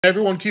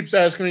everyone keeps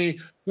asking me,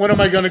 when am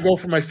I going to go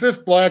for my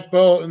 5th black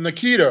belt in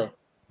Aikido?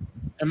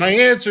 And my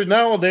answer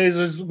nowadays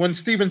is when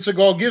Steven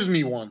Seagal gives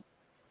me one.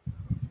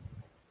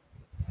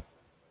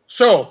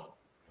 So,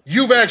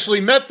 you've actually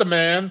met the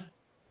man.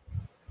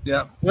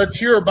 Yeah. Let's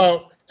hear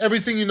about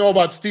everything you know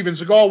about Steven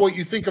Seagal, what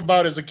you think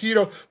about his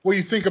Aikido, what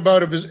you think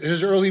about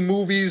his early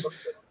movies.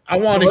 I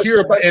want to hear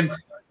about, and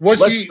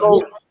was he...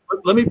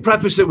 Let me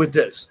preface it with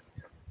this.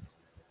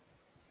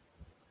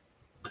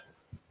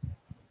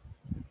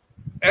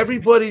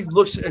 Everybody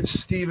looks at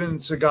Steven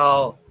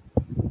Seagal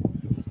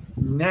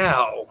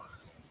now,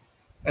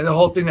 and the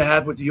whole thing that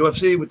happened with the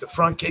UFC, with the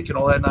front kick and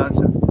all that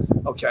nonsense.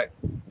 Okay,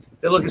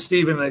 they look at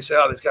Steven and they say,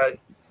 "Oh, this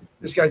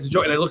guy's a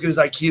joke." And they look at his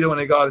Aikido and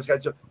they go, "Oh, this guy's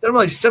a joke." They're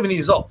only 70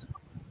 years old.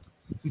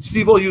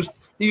 Steve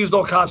used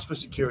all cops for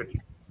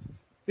security.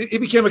 He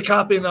became a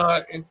cop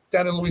down in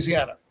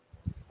Louisiana.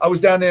 I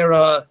was down there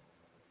after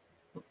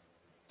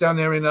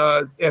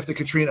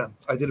Katrina.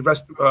 I did a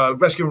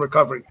rescue and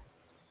recovery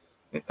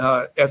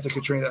after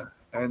Katrina,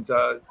 and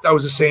that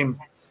was the same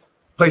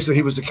place that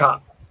he was the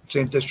cop,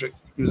 same district.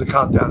 He was a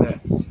cop down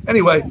there.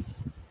 Anyway,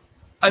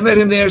 I met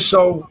him there,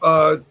 so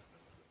I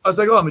was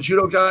like, "Oh, I'm a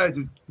judo guy. I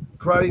do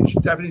karate,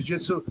 Japanese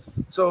jiu-jitsu."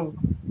 So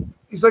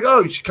he's like,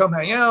 "Oh, you should come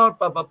hang out."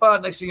 Blah blah blah.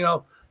 Next thing you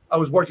know, I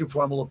was working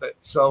for him a little bit,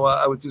 so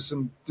I would do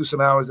some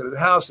hours at his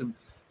house and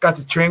got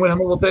to train with him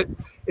a little bit.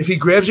 If he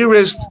grabs your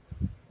wrist,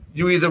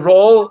 you either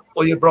roll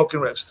or you're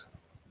broken wrist.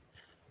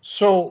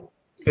 So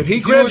if he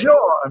grabs your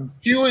arm,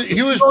 he was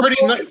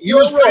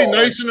pretty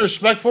nice and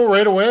respectful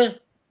right away.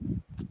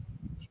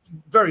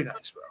 Very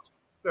nice, bro.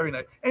 Very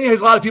nice. And he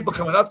has a lot of people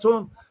coming up to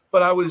him.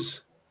 But I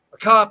was a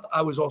cop.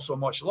 I was also a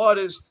martial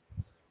artist.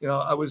 You know,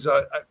 I was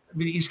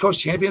East Coast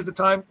champion at the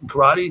time in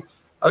karate.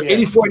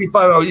 84,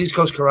 85, I was East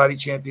Coast karate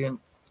champion.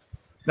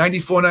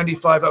 94,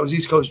 95, I was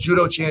East Coast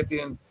judo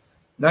champion.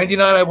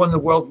 99, I won the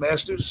World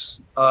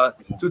Masters.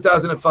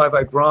 2005,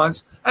 I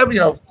bronze.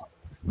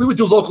 We would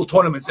do local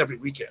tournaments every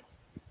weekend.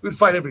 We would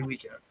fight every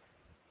weekend.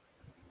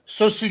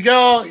 So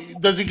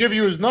Seagal, does he give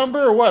you his number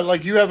or what?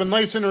 Like you have a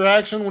nice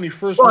interaction when he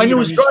first. Well, I knew he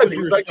was driving.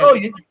 He was like, "Oh,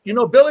 you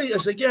know Billy?" I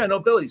said, "Yeah, I know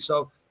Billy."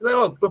 So he's like,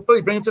 "Oh, but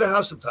Billy, bring him to the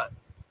house sometime."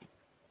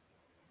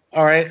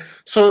 All right.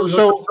 So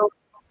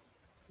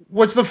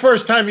what's the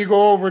first time you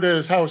go over to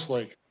his house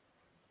like?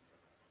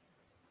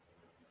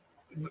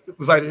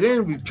 Invited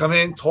in, we'd come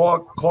in,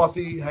 talk,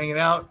 coffee, hanging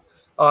out.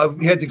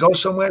 We had to go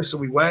somewhere, so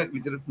we went. We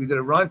did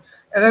a run,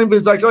 and then he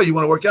was like, "Oh, you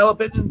want to work out a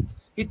bit?" And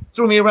he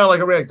threw me around like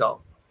a rag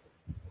doll.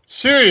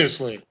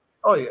 Seriously?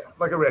 Oh yeah,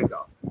 like a rag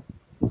doll.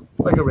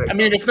 Like a rag doll. I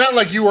mean, it's not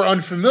like you were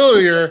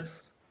unfamiliar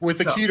with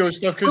Aikido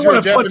stuff because you're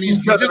a Japanese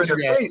jiu-jitsu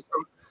guy,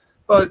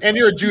 and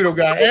you're a judo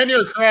guy, and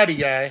you're a karate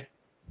guy.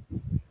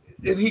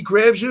 If he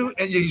grabs you,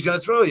 and he's gonna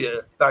throw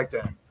you back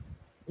then.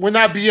 We're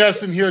not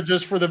BSing here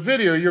just for the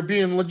video. You're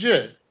being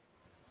legit.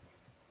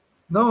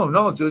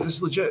 No, dude, this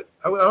is legit.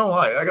 I don't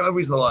lie. I got no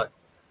reason to lie.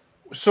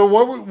 So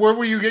where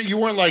were you You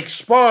weren't like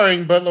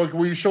sparring, but like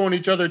were you showing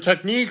each other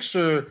techniques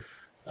or?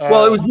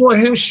 Well, it was more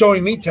him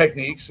showing me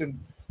techniques and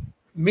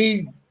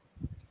me,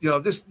 you're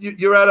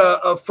at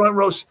a front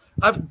row.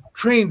 I've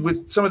trained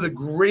with some of the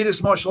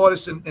greatest martial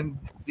artists in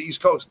the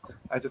East Coast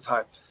at the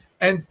time.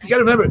 And you got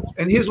to remember,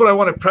 and here's what I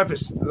want to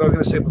preface, that I was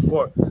going to say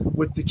before,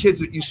 with the kids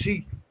that you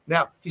see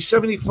now. He's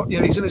 70,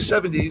 he's in his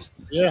 70s,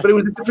 but it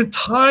was a different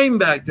time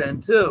back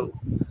then too.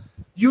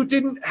 You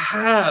didn't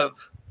have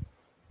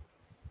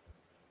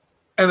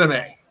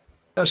MMA.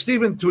 Now,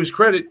 Steven, to his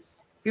credit,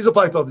 he's a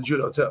black belt in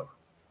judo too.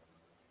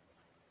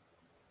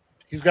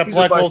 He's got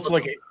black belts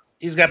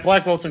he's got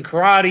black belts in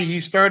karate. He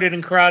started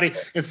in karate.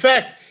 In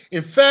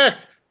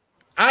fact,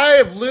 I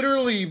have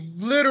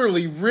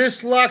literally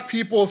wrist locked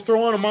people,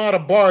 throwing them out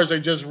of bars. I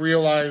just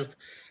realized,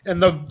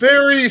 and the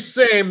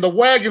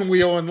wagon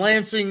wheel in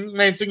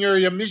Lansing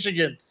area,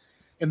 Michigan,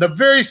 in the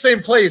very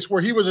same place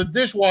where he was a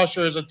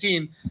dishwasher as a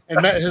teen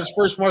and met his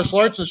first martial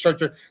arts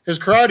instructor, his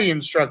karate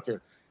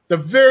instructor. The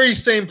very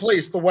same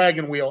place, the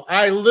wagon wheel.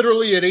 I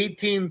literally at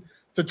 18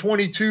 to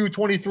 22,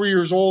 23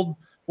 years old,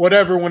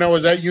 whatever, when I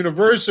was at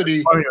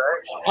university,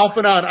 off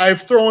and on,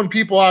 I've thrown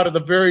people out of the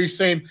very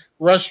same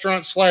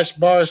restaurant /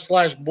 bar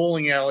 /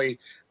 bowling alley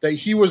that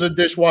he was a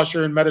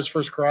dishwasher and met his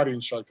first karate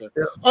instructor.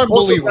 Yeah.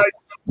 Unbelievable.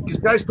 Also, these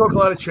guys talk a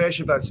lot of trash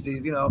about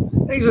Steve,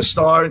 and he's a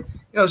star.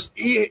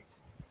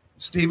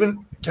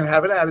 Steven can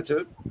have an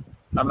attitude.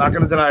 I'm not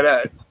going to deny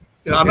that.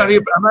 I'm not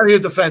here to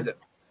defend him.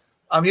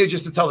 I'm here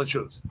just to tell the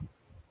truth.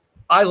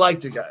 I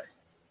like the guy.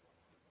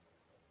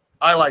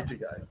 I like the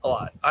guy a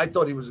lot. I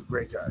thought he was a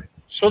great guy.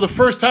 So the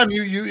first time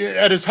you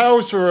at his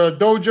house or a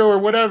dojo or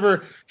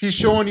whatever, he's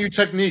showing you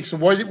techniques.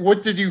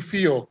 What did you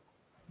feel?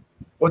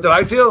 What did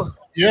I feel?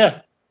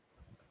 Yeah.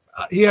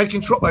 He had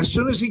control. As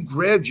soon as he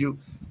grabbed you,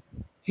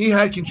 he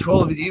had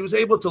control of it. He was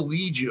able to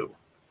lead you. You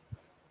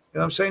know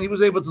what I'm saying? He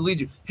was able to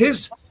lead you.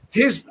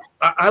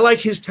 I like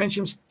his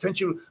tension.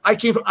 I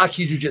came from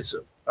Aikido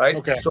Jiu-jitsu, right?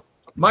 Okay. So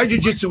my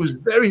jiu-jitsu was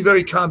very,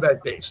 very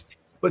combat-based.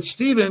 But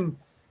Steven,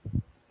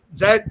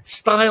 that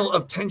style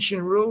of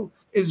tension-ru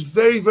is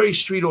very, very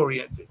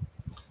street-oriented.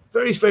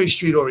 Very, very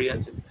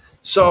street-oriented.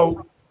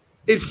 So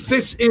it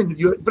fits in.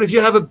 But if you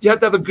have to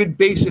have a good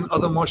base in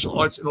other martial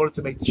arts in order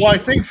to make the. Well, I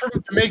think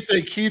to make the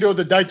Aikido,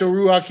 the Daito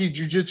Ruaki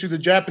Jiu-Jitsu, the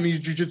Japanese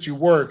Jiu-Jitsu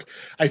work,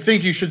 I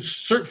think you should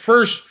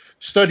first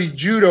study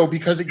Judo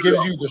because it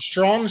gives you the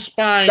strong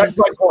spine. That's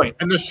my point.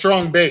 And the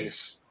strong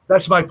base.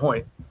 That's my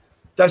point.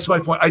 That's my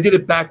point. I did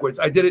it backwards.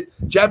 I did it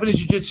Japanese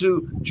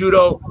Jiu-Jitsu,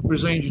 Judo,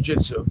 Brazilian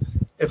Jiu-Jitsu.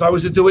 If I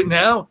was to do it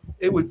now,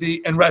 it would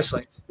be, and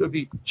wrestling, it would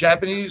be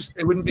Japanese.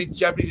 It wouldn't be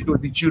Japanese. It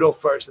would be Judo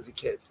first as a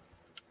kid.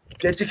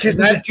 Get your kids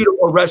into Judo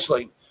or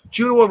wrestling.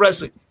 Judo or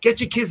wrestling. Get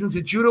your kids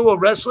into Judo or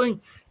wrestling,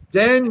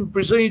 then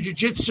Brazilian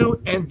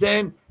Jiu-Jitsu, and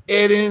then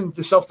add in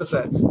the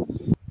self-defense.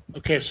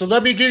 Okay, so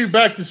let me get you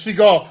back to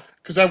Seagal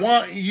because I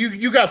want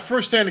you got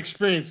firsthand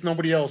experience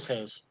nobody else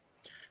has.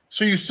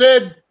 So you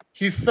said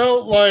he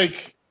felt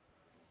like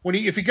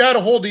if he got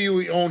a hold of you,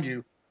 he owned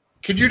you.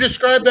 Can you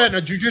describe that in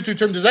a jiu-jitsu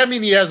term? Does that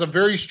mean he has a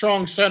very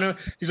strong center?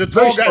 He's a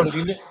tall guy.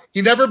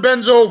 He never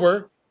bends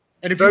over.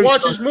 And if you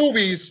watch his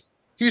movies,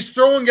 he's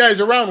throwing guys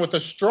around with a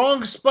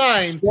strong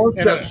spine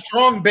and a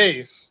strong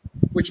base,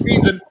 which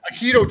means in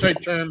Aikido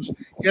type terms,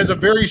 he has a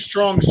very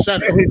strong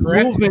center. And his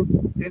correct?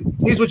 movement,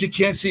 here's what you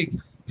can't see,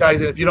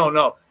 guys, and if you don't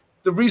know.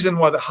 The reason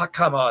why the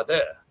hakama are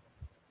there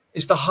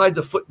is to hide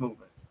the foot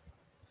movement.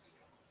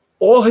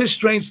 All his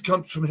strength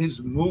comes from his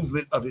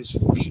movement of his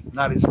feet,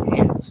 not his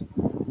hands.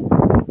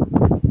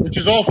 Which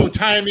is also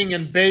timing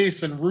and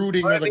base and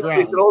rooting of the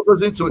ground. It all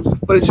goes into it,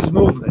 but it's his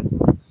movement.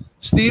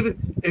 Steven,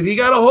 if he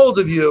got a hold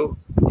of you,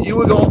 you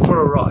were going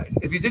for a ride.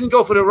 If you didn't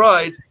go for the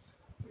ride,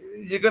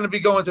 you're going to be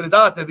going to the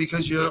doctor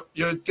because you're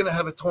going to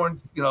have a torn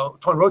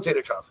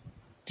rotator cuff.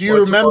 Do you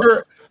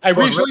remember? I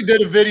recently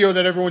did a video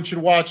that everyone should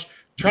watch,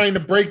 trying to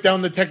break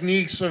down the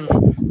techniques of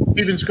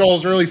Steven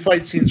Skull's early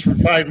fight scenes from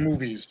 5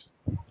 movies.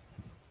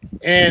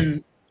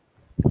 And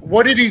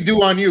what did he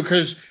do on you?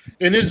 Because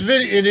in his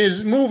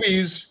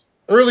movies,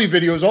 early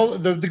videos, all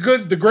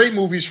the great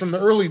movies from the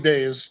early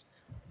days.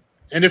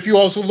 And if you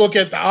also look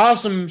at the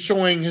awesome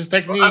showing his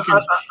technique,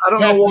 I don't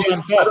know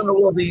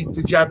all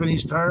the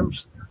Japanese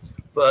terms,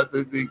 but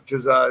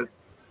because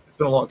it's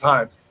been a long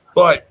time.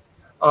 But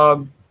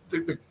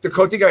the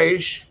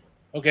kotegaish,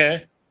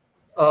 okay,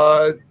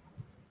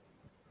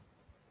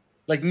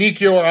 like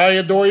Nikyo or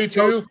Ayadori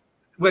too.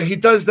 Where he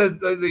does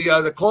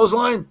the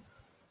clothesline,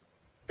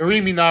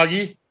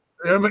 Uriminagi,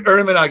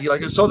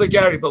 like it's Soda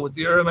Gary, but with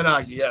the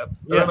Uriminagi, yeah.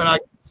 Uriminagi,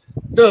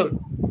 dude.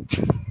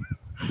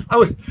 I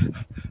would.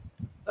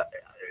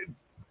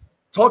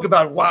 Talk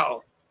about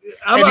wow.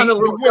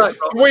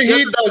 The way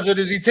he does it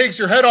is he takes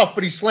your head off,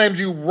 but he slams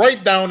you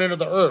right down into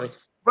the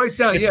earth. Right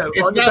down,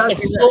 It's not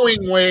the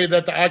throwing way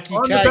that the Aki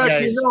Kai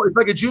guys. It's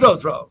like a judo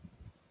throw.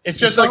 It's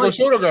just like a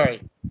Sotogari.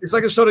 It's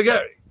like a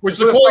Sotogari. Which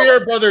the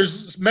Collier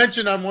brothers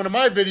mentioned on one of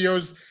my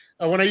videos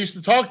when I used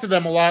to talk to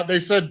them a lot. They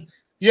said,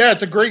 yeah,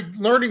 it's a great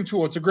learning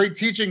tool. It's a great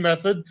teaching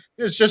method.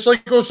 It's just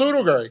like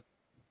Osotogari.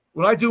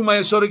 When I do my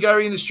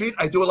Osotogari in the street,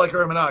 I do it like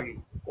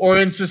Uriminagi. Or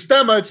in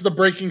Systema, it's the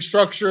breaking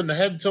structure and the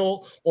head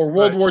tilt, or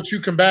World War II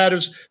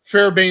combatives,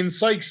 Fairbairn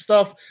Sykes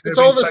stuff. It's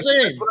all the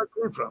same. That's what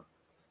I learned from.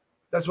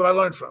 That's what I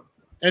learned from.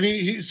 And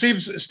he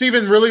seems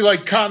Steven really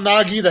like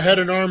Katanagi, the head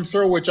and arm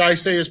throw, which I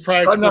say is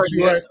practical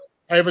too.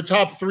 I have a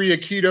top 3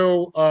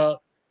 Aikido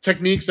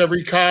techniques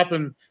every cop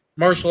and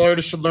martial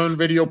artist should learn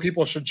video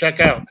people should check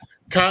out.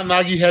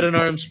 Katanagi head and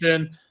arm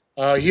spin.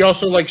 He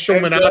also likes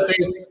Shomenate,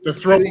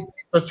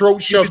 the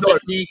throat shove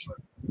technique.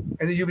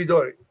 And the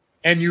Yubidori.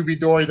 And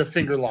Yubidori, the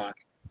finger lock.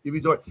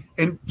 Yubidori.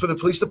 And for the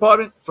police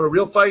department, for a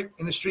real fight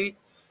in the street,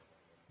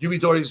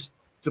 Yubidori's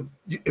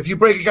if you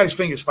break a guy's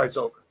fingers, fight's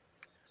over.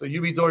 So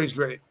Yubidori's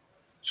great.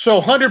 So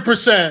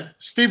 100%,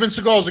 Steven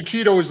Seagal's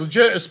Aikido is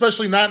legit,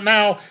 especially not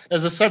now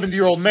as a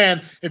 70-year-old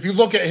man. If you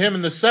look at him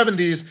in the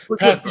 70s,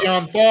 Path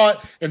Beyond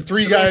Thought, and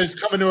 3 guys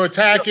coming to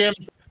attack him.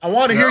 I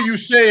want to hear you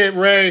say it,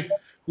 Ray,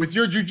 with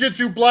your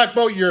jiu-jitsu black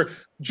belt, your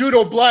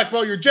judo black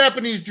belt, your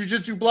Japanese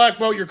jiu-jitsu black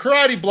belt, your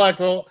karate black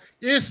belt.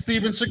 Is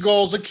Steven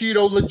Seagal's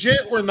Aikido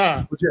legit or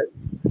not?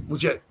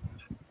 Legit.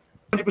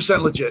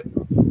 100% legit.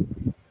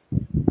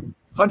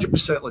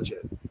 100%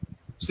 legit.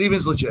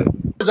 Steven's legit.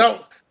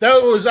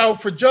 That was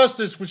Out for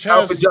Justice, which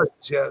has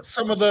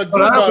some of the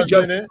good guys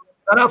in it.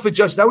 Not Out for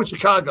Justice. That was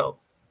Chicago.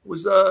 It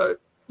was no,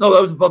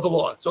 that was Above the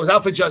Law. So it was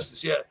Out for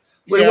Justice. Yeah.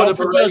 Out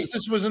for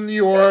Justice was in New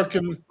York,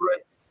 and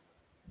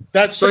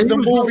that's the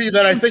movie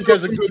that I think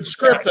has a good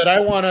script that I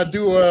want to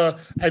do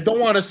I don't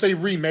want to say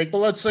remake, but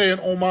let's say an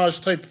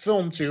homage type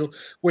film to,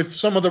 with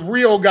some of the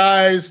real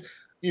guys.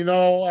 You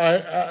know,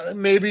 I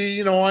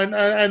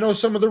know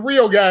some of the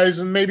real guys,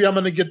 and maybe I'm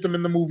going to get them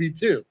in the movie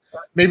too.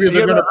 Maybe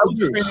they're going to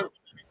produce.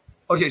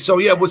 Okay, so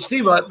with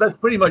Steve, that's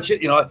pretty much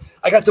it. You know,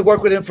 I got to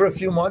work with him for a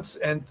few months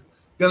and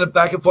been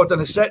back and forth on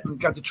the set and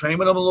got to train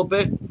with him a little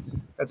bit.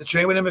 Got to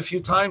train with him a few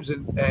times,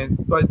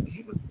 but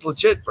he was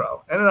legit,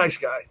 bro, and a nice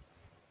guy.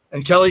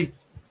 And Kelly,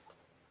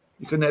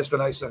 you couldn't ask for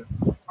nicer.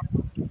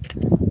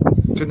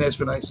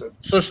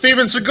 So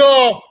Steven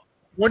Seagal,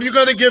 when are you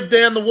going to give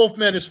Dan the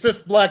Wolfman his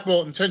 5th black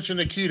belt in Tension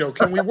Aikido?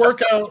 Can we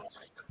work out?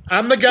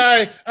 I'm the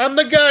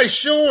guy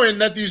showing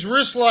that these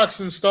wrist locks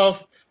and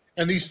stuff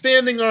and these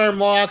standing arm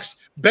locks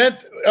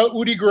bent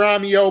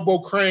Udigarami elbow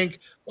crank,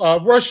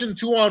 Russian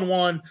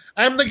 2-on-1.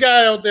 I'm the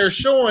guy out there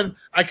showing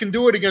I can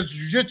do it against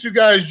jiu-jitsu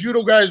guys,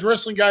 judo guys,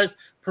 wrestling guys,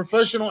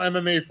 professional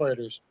MMA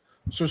fighters.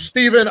 So,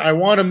 Steven, I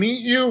want to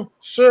meet you,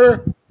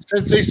 sir.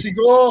 Sensei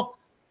Seagal,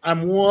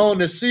 I'm willing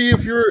to see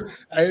if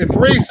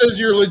Ray says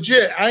you're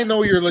legit. I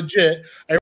know you're legit.